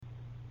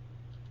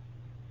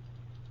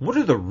What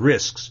are the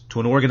risks to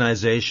an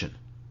organization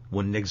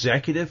when an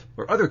executive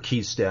or other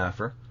key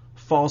staffer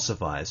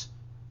falsifies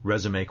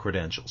resume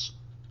credentials?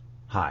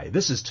 Hi,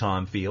 this is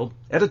Tom Field,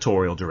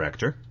 Editorial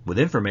Director with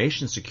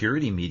Information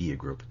Security Media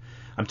Group.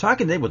 I'm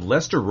talking today with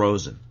Lester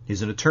Rosen.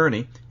 He's an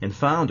attorney and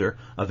founder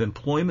of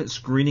Employment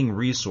Screening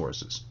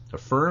Resources, a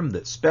firm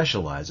that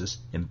specializes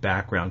in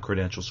background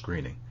credential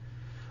screening.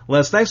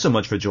 Les, thanks so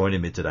much for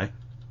joining me today.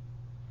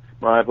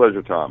 My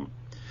pleasure, Tom.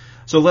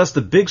 So, Les,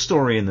 the big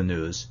story in the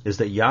news is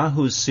that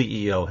Yahoo's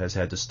CEO has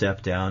had to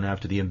step down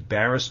after the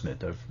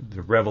embarrassment of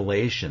the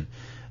revelation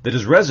that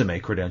his resume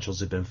credentials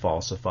had been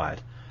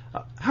falsified.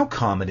 How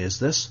common is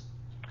this?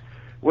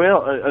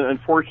 Well,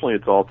 unfortunately,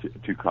 it's all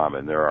too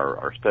common. There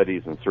are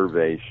studies and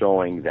surveys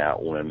showing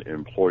that when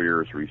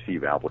employers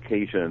receive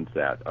applications,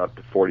 that up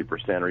to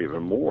 40% or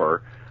even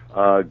more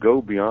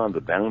go beyond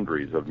the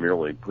boundaries of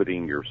merely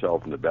putting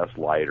yourself in the best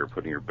light or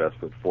putting your best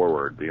foot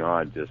forward,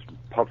 beyond just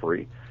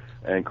puffery,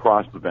 and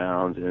cross the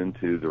bounds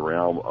into the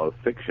realm of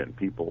fiction,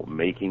 people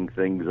making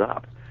things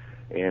up.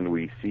 And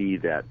we see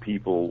that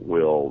people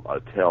will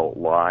tell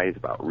lies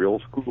about real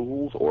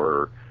schools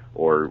or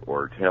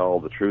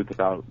tell the truth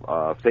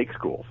about fake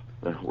schools.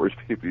 Whereas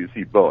you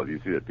see both. You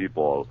see that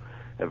people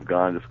have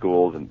gone to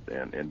schools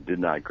and did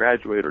not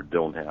graduate or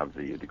don't have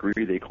the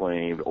degree they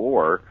claimed,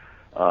 or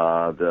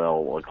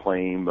they'll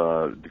claim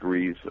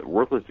degrees,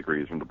 worthless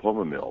degrees from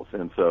diploma mills.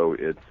 And so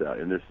it's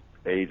in this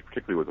age,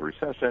 particularly with the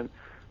recession,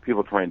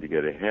 people trying to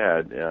get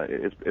ahead,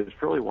 it's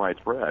fairly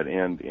widespread.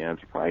 And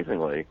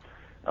surprisingly,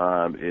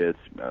 it's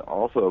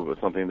also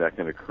something that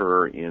can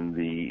occur in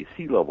the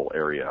C-level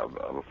area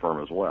of a firm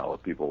as well,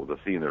 with people with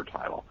a C in their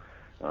title.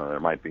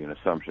 There might be an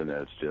assumption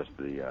that it's just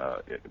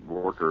the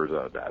workers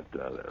that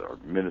are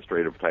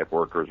administrative-type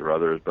workers or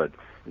others, but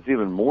it's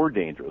even more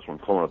dangerous when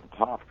someone at the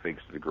top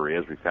fakes a degree,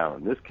 as we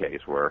found in this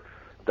case, where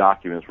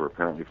documents were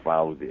apparently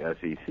filed with the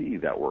SEC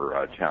that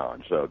were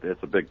challenged. So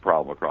it's a big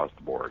problem across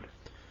the board.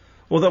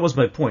 Well, that was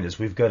my point, is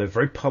we've got a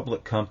very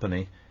public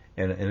company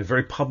and a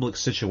very public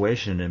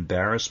situation and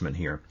embarrassment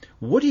here.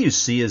 What do you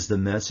see as the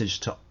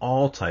message to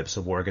all types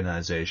of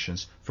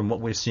organizations from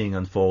what we're seeing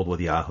unfold with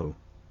Yahoo?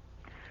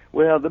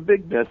 Well, the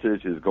big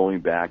message is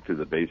going back to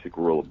the basic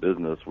rule of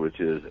business,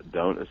 which is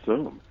don't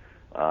assume.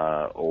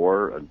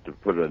 Or, to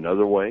put it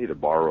another way, to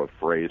borrow a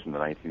phrase from the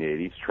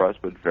 1980s, trust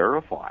but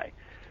verify.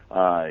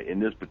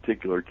 In this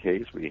particular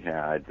case, we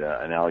had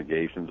an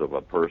allegations of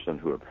a person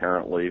who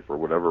apparently, for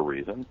whatever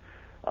reason,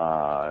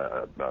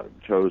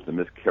 chose to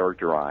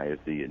mischaracterize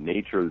the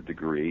nature of the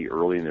degree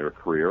early in their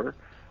career.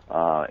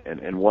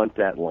 And once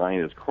that line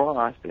is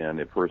crossed and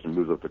a person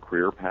moves up the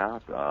career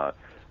path,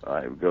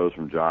 it goes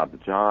from job to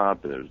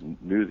job, there's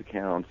news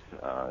accounts,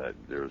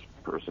 there's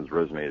person's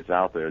resume is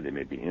out there, they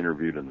may be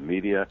interviewed in the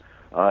media.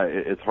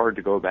 It's hard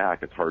to go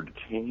back, it's hard to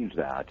change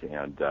that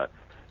and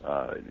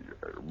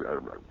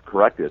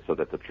correct it so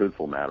that the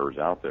truthful matter is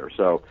out there.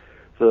 So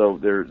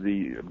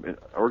the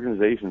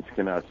organizations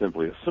cannot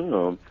simply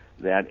assume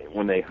that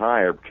when they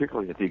hire,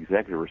 particularly at the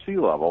executive or C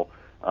level,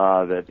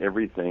 that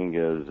everything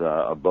is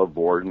above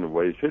board in the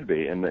way it should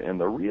be. And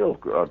the real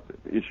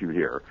issue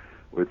here,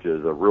 which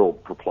is a real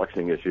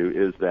perplexing issue,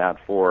 is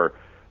that for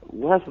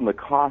less than the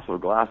cost of a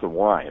glass of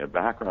wine, a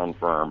background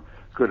firm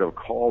could have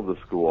called the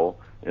school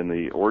in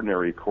the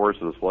ordinary course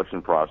of the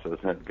selection process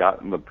and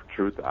gotten the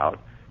truth out,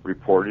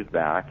 reported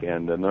back,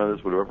 and none of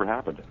this would have ever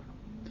happened.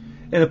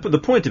 And the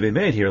point to be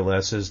made here,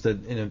 Les, is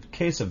that in a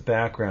case of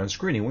background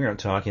screening, we aren't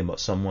talking about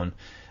someone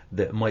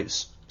that might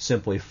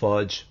simply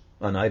fudge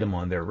an item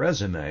on their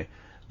resume,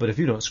 but if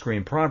you don't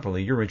screen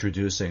properly, you're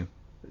introducing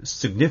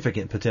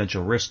significant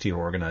potential risk to your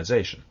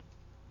organization.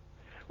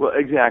 Well,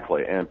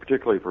 exactly, and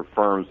particularly for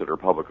firms that are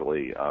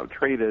publicly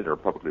traded or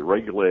publicly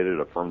regulated,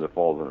 a firm that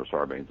falls under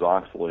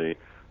Sarbanes-Oxley,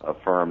 a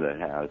firm that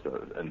has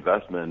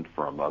investment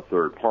from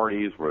third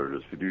parties where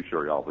there's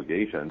fiduciary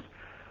obligations.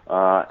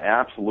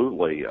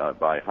 Absolutely,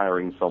 by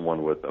hiring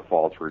someone with a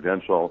false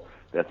credential,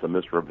 that's a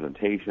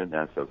misrepresentation,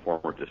 that's a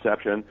form of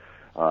deception.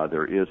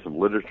 There is some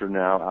literature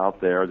now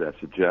out there that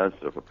suggests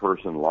if a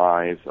person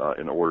lies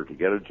in order to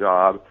get a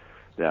job,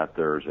 that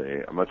there's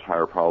a much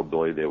higher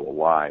probability they will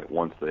lie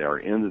once they are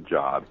in the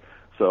job.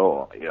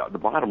 So the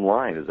bottom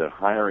line is that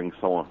hiring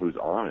someone who's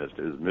honest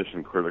is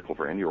mission critical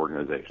for any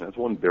organization. That's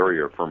one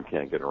barrier a firm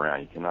can't get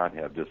around. You cannot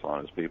have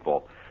dishonest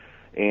people.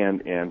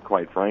 And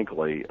quite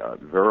frankly,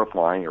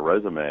 verifying a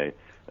resume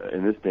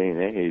in this day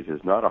and age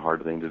is not a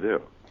hard thing to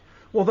do.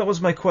 Well, that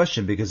was my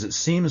question, because it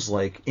seems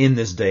like in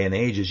this day and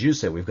age, as you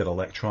say, we've got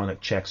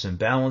electronic checks and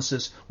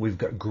balances, we've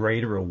got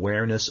greater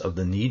awareness of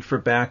the need for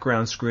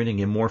background screening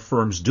and more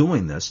firms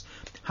doing this.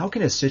 How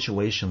can a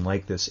situation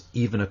like this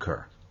even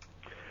occur?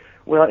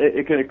 Well,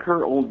 it can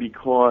occur only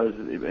because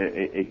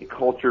a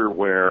culture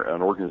where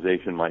an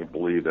organization might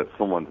believe that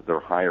someone that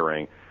they're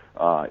hiring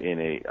in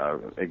a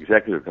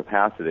executive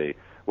capacity,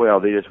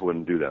 well, they just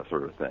wouldn't do that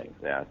sort of thing,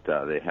 that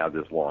they have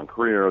this long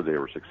career, they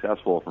were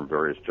successful from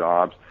various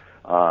jobs.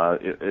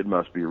 It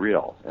must be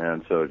real.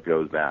 And so it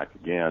goes back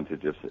again to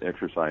just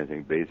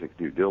exercising basic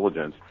due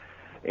diligence.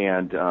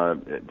 and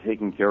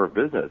taking care of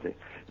business.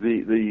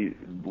 The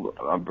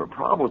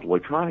problem with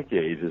electronic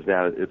age is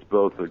that it's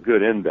both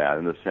good and bad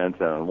in the sense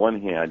that on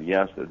one hand,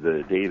 yes,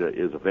 the data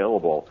is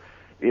available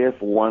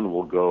if one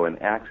will go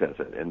and access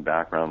it. And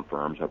background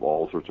firms have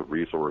all sorts of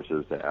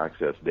resources to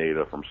access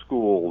data from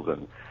schools,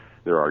 and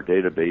there are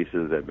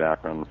databases that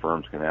background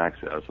firms can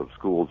access of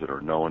schools that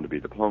are known to be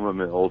diploma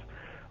mills.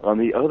 On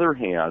the other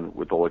hand,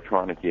 with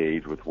electronic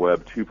age, with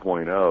Web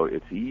 2.0,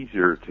 it's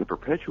easier to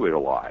perpetuate a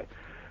lie.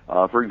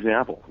 For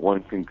example,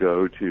 one can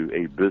go to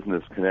a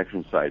business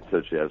connection site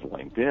such as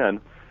LinkedIn,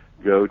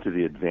 go to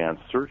the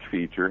advanced search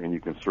feature, and you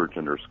can search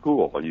under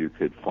school. You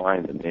could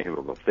find the name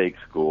of a fake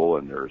school,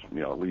 and there's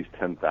at least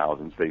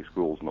 10,000 fake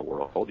schools in the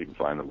world. You can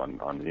find them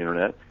on the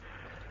internet.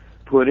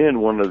 Put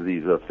in one of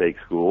these fake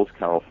schools.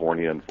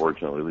 California,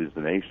 unfortunately, leads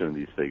the nation in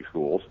these fake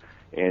schools.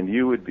 And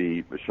you would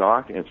be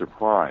shocked and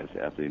surprised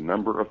at the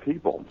number of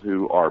people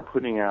who are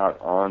putting out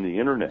on the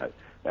internet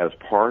as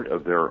part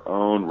of their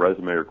own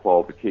resume or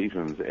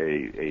qualifications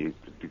a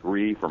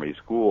degree from a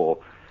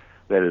school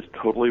that is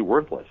totally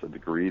worthless, a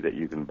degree that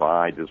you can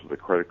buy just with a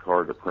credit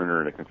card, a printer,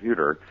 and a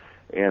computer,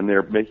 and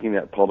they're making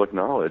that public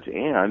knowledge.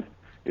 And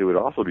it would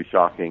also be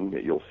shocking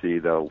that you'll see,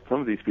 though,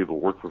 some of these people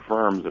work for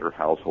firms that are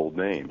household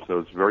names, so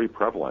it's very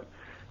prevalent.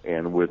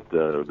 And with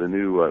the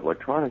new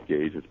electronic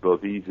age, it's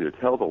both easy to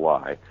tell the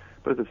lie,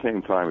 but at the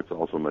same time, it's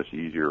also much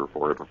easier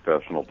for a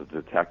professional to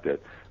detect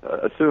it,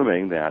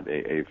 assuming that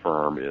a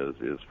firm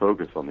is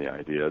focused on the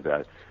idea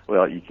that,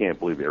 well, you can't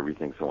believe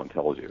everything someone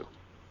tells you.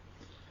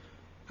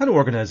 How do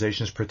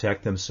organizations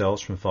protect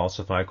themselves from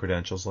falsified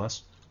credentials,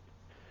 Les?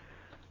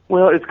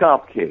 Well, it's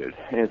complicated,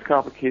 and it's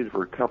complicated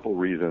for a couple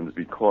reasons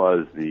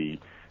because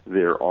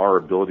there are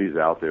abilities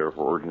out there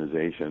for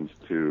organizations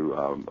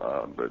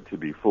to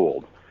be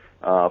fooled.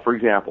 For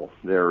example,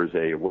 there is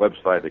a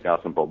website that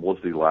got some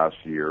publicity last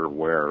year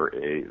where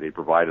they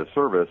provide a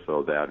service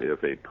so that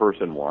if a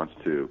person wants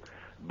to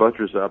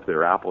buttress up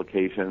their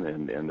application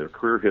and their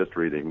career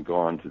history, they can go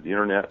onto the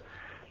internet.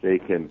 They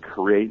can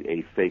create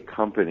a fake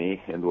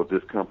company, and what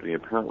this company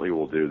apparently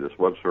will do, this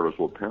web service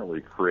will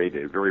apparently create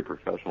a very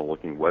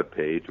professional-looking web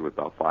page with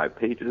about 5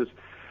 pages.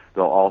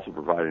 They'll also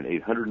provide an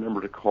 800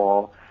 number to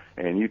call,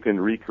 and you can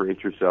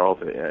recreate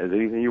yourself as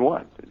anything you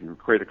want. You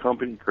create a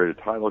company, create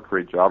a title,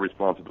 create job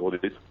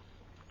responsibilities.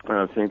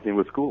 Same thing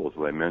with schools.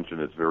 As I mentioned,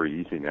 it's very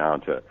easy now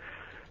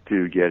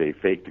to get a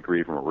fake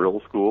degree from a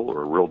real school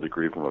or a real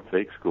degree from a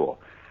fake school.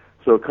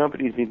 So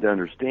companies need to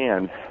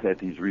understand that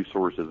these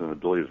resources and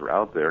abilities are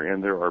out there,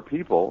 and there are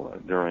people,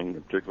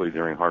 particularly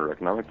during harder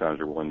economic times,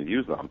 who are willing to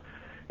use them.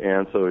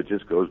 And so it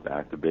just goes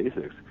back to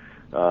basics.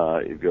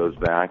 It goes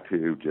back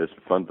to just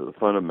the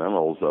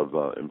fundamentals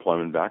of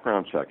employment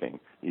background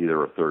checking.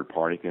 Either a third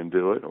party can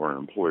do it or an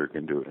employer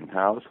can do it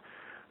in-house.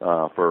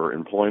 For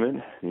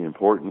employment, the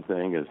important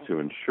thing is to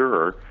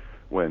ensure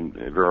when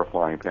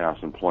verifying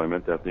past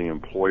employment that the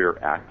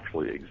employer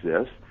actually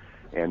exists,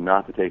 and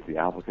not to take the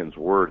applicant's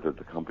word that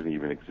the company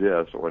even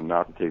exists, or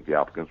not to take the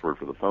applicant's word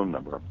for the phone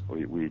number.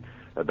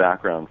 A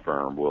background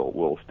firm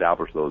will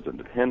establish those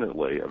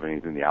independently of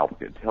anything the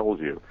applicant tells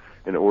you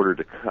in order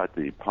to cut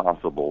the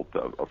possible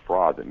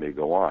fraud that may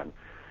go on.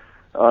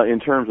 In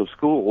terms of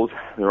schools,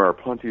 there are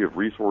plenty of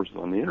resources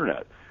on the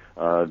internet.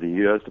 The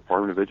U.S.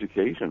 Department of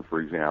Education, for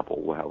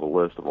example, will have a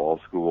list of all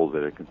schools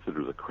that it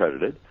considers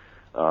accredited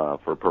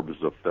for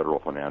purposes of federal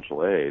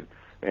financial aid.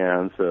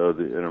 And so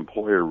an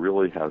employer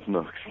really has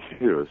no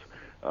excuse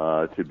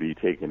to be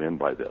taken in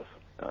by this.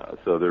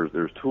 So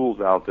there's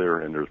tools out there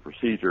and there's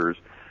procedures,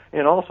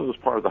 and also as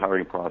part of the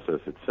hiring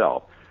process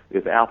itself.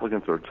 If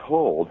applicants are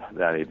told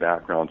that a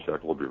background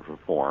check will be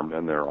performed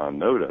and they're on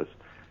notice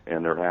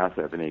and they're asked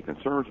if any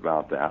concerns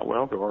about that,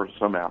 well, there are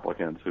some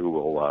applicants who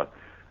will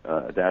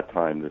at that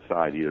time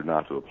decide either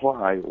not to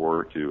apply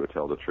or to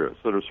tell the truth.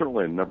 So there's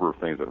certainly a number of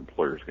things that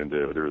employers can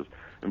do.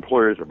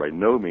 Employers are by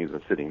no means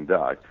a sitting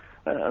duck,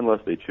 unless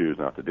they choose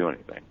not to do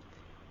anything.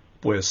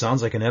 Boy, it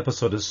sounds like an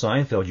episode of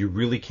Seinfeld. You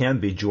really can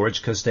be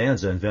George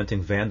Costanza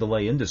inventing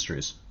Vandelay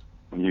Industries.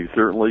 You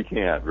certainly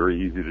can.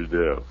 Very easy to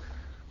do.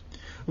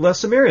 Les,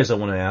 some areas I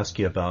want to ask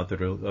you about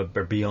that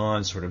are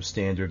beyond sort of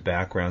standard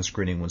background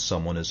screening when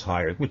someone is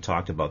hired. We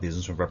talked about these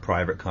in sort of our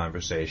private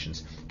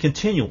conversations.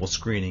 Continual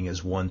screening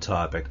is one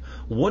topic.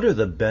 What are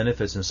the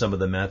benefits and some of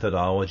the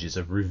methodologies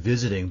of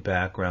revisiting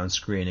background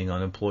screening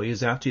on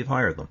employees after you've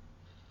hired them?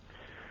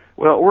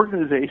 Well,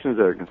 organizations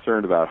that are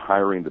concerned about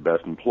hiring the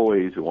best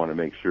employees, who want to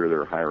make sure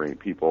they're hiring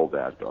people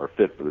that are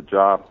fit for the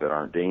job, that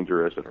aren't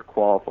dangerous, that are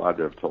qualified,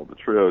 that have told the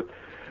truth,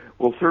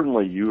 will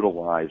certainly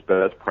utilize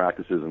best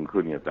practices,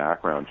 including a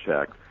background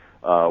check,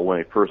 when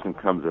a person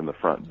comes in the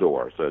front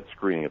door. So it's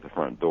screening at the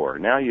front door.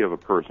 Now you have a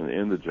person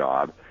in the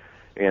job,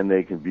 and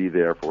they can be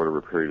there for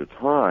whatever period of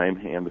time,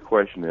 and the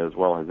question is,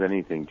 well, has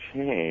anything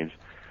changed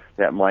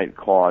that might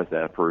cause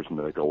that person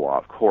to go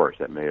off course,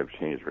 that may have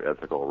changed their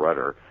ethical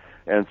rudder?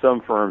 And some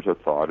firms have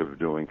thought of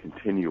doing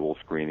continual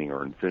screening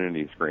or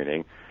infinity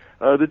screening.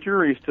 The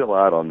jury's still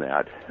out on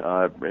that.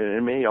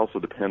 It may also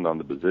depend on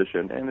the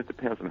position, and it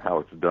depends on how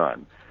it's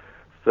done.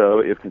 So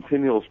if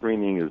continual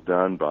screening is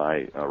done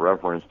by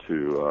reference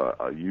to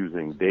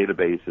using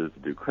databases to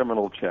do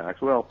criminal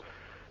checks, well,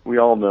 we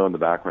all know in the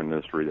background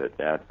industry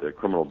that the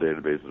criminal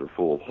databases are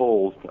full of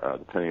holes,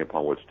 depending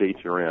upon what state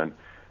you're in,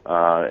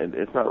 and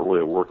it's not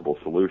really a workable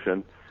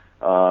solution.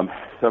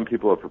 Some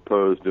people have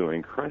proposed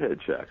doing credit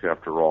checks.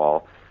 After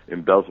all,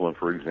 embezzlement,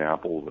 for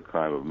example, is a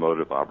crime of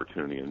motive,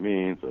 opportunity, and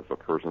means. If a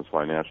person's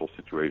financial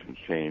situation's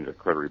changed, a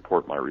credit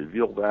report might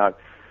reveal that.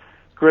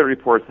 Credit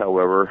reports,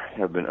 however,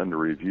 have been under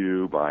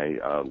review by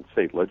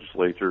state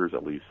legislatures.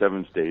 At least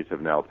 7 states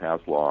have now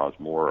passed laws.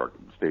 More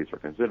states are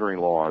considering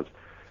laws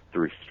to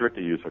restrict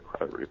the use of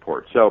credit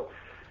reports. So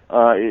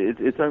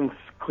it's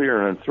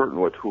unclear and uncertain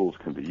what tools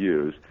can be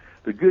used.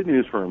 The good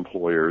news for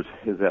employers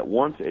is that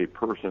once a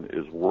person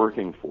is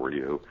working for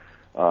you,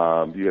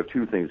 you have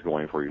 2 things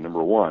going for you.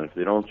 Number one, if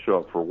they don't show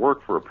up for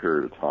work for a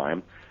period of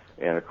time,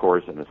 and of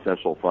course an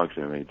essential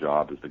function of any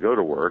job is to go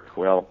to work,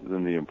 well,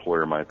 then the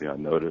employer might be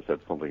on notice that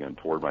something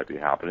untoward might be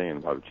happening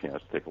and have a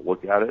chance to take a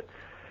look at it.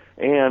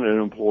 And an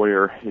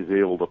employer is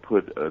able to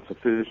put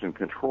sufficient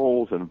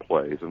controls in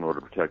place in order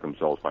to protect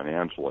themselves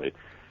financially,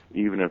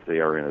 even if they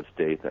are in a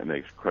state that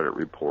makes credit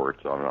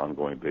reports on an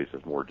ongoing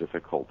basis more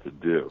difficult to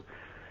do.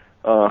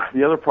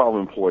 The other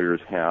problem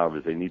employers have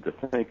is they need to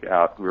think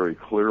out very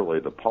clearly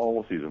the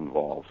policies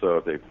involved. So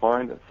if they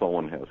find that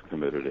someone has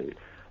committed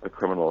a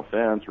criminal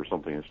offense or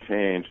something has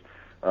changed,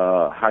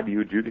 how do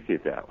you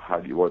adjudicate that?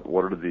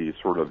 What are the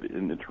sort of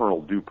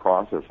internal due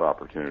process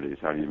opportunities?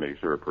 How do you make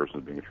sure a person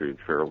is being treated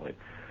fairly?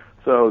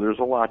 So there's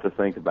a lot to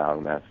think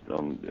about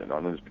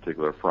on this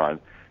particular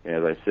front. And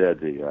as I said,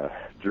 the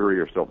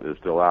jury is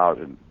still out,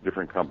 and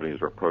different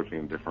companies are approaching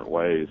in different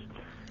ways.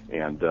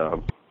 And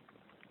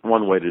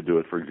one way to do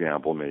it, for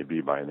example, may be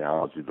by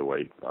analogy the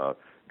way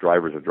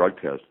drivers of drug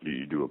tests,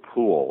 you do a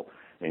pool,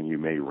 and you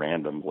may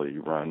randomly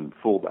run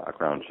full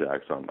background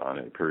checks on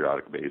a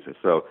periodic basis.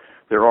 So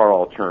there are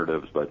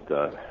alternatives, but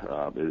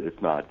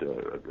it's not.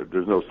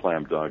 There's no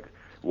slam dunk,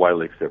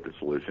 widely accepted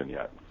solution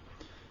yet.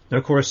 Now,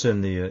 of course,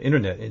 in the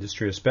internet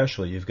industry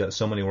especially, you've got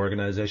so many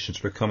organizations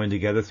that are coming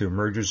together through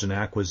mergers and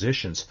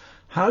acquisitions.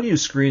 How do you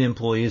screen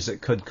employees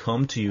that could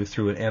come to you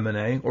through an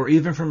M&A or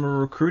even from a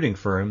recruiting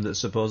firm that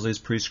supposedly is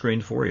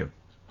pre-screened for you?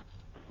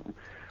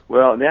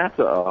 Well, that's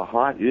a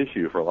hot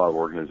issue for a lot of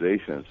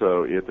organizations.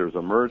 So if there's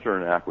a merger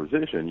and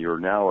acquisition, you're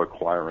now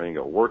acquiring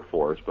a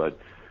workforce, but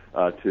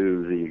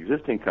to the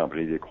existing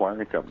company, the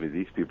acquiring company,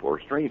 these people are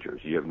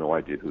strangers. You have no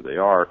idea who they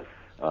are.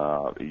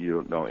 You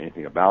don't know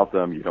anything about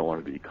them. You don't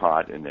want to be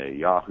caught in a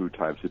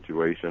Yahoo-type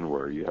situation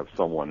where you have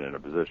someone in a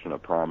position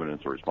of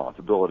prominence or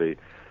responsibility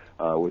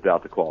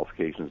without the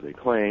qualifications they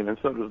claim. And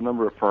so there's a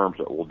number of firms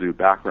that will do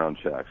background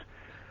checks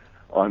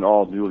on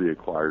all newly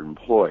acquired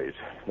employees.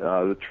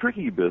 The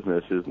tricky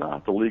business is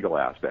not the legal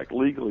aspect.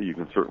 Legally, you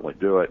can certainly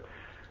do it.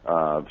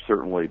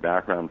 Certainly,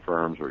 background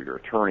firms or your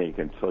attorney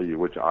can tell you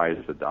which I's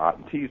to dot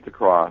and T's to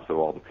cross, so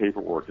all the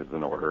paperwork is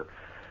in order.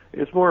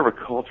 It's more of a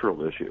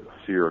cultural issue.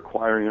 So you're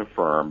acquiring a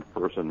firm,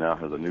 the person now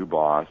has a new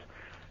boss,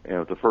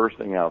 and if the first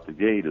thing out the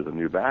gate is a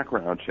new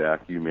background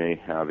check, you may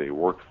have a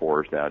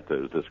workforce that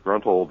is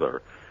disgruntled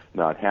or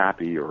not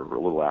happy or a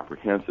little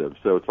apprehensive.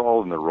 So it's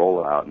all in the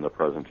rollout and the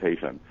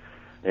presentation.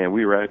 And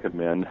we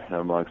recommend,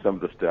 among some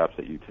of the steps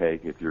that you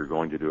take if you're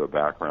going to do a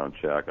background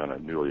check on a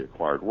newly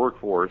acquired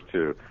workforce,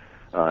 to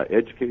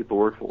educate the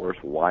workforce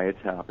why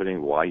it's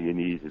happening, why you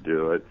need to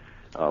do it.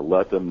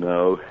 Let them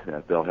know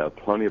that they'll have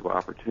plenty of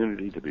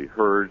opportunity to be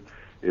heard.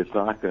 It's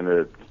not going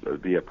to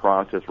be a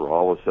process where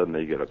all of a sudden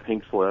they get a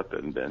pink slip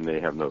and they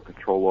have no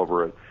control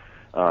over it.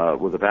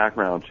 With a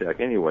background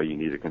check, anyway, you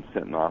need a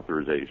consent and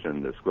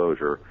authorization,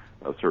 disclosure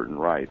of certain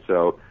rights.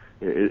 So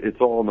it's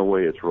all in the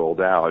way it's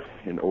rolled out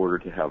in order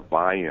to have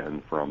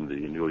buy-in from the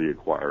newly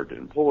acquired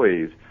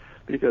employees,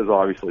 because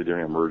obviously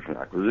during a merger and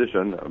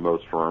acquisition,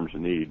 most firms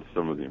need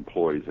some of the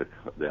employees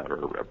that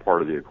are a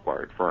part of the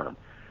acquired firm.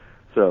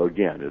 So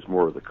again, it's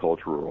more of the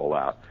cultural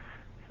rollout.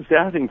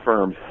 Staffing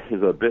firms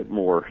is a bit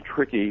more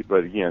tricky,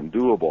 but again,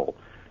 doable.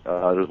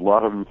 There's a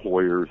lot of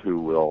employers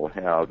who will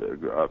have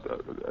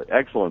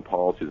excellent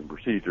policies and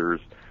procedures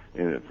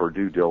for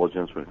due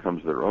diligence when it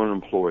comes to their own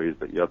employees,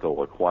 but yet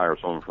they'll acquire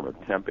someone from a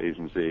temp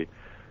agency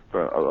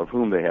of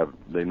whom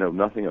they know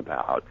nothing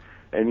about.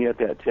 And yet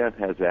that temp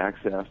has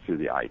access to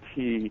the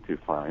IT, to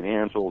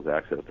financials,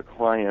 access to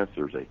clients.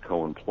 There's a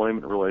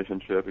co-employment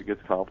relationship. It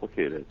gets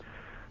complicated.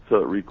 So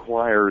it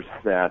requires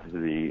that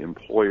the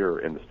employer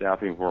and the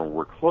staffing firm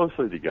work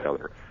closely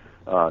together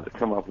to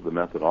come up with a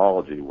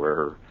methodology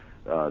where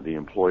the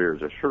employer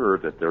is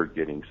assured that they're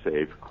getting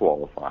safe,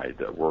 qualified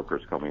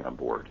workers coming on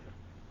board.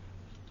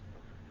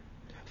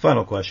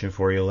 Final question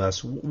for you,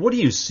 Les. What do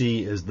you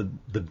see as the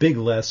big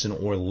lesson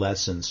or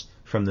lessons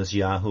from this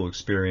Yahoo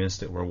experience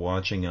that we're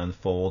watching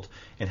unfold,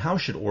 and how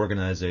should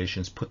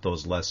organizations put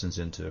those lessons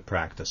into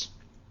practice?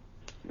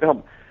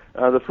 Well,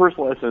 the first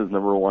lesson is,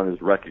 number one, is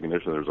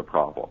recognition there's a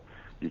problem.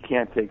 You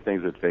can't take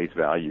things at face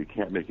value. You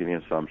can't make any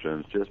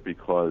assumptions just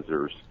because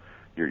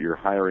you're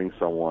hiring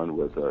someone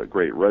with a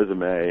great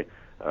resume.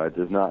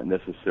 Does not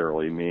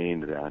necessarily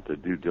mean that the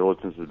due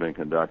diligence has been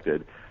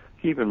conducted.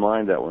 keep in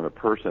mind that when a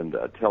person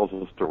tells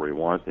a story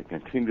once, they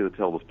continue to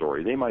tell the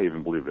story. They might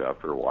even believe it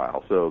after a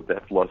while. So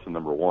that's lesson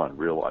number one,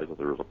 realize that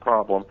there is a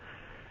problem.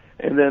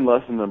 And then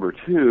lesson number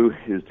two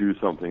is do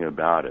something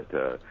about it.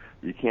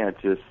 You can't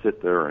just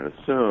sit there and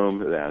assume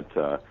that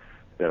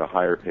a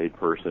higher paid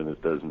person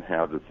doesn't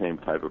have the same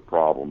type of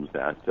problems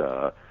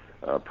that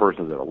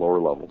persons at a lower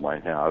level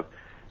might have.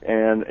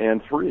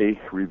 And three,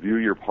 review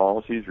your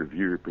policies,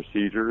 review your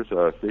procedures,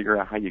 figure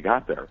out how you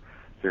got there,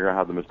 figure out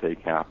how the mistake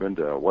happened,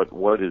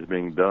 what is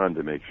being done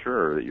to make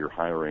sure that you're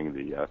hiring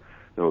the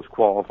most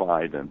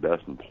qualified and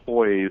best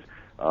employees,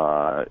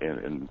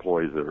 and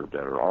employees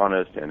that are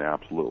honest and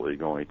absolutely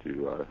going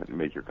to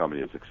make your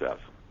company a success.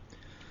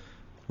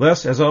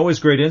 Les, as always,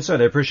 great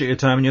insight. I appreciate your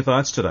time and your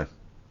thoughts today.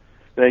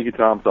 Thank you,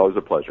 Tom. It's always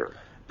a pleasure.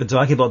 Been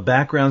talking about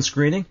background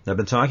screening. I've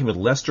been talking with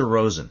Lester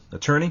Rosen,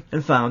 attorney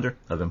and founder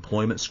of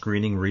Employment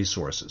Screening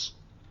Resources.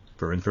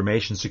 For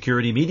Information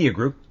Security Media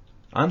Group,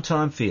 I'm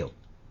Tom Field.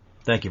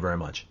 Thank you very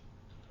much.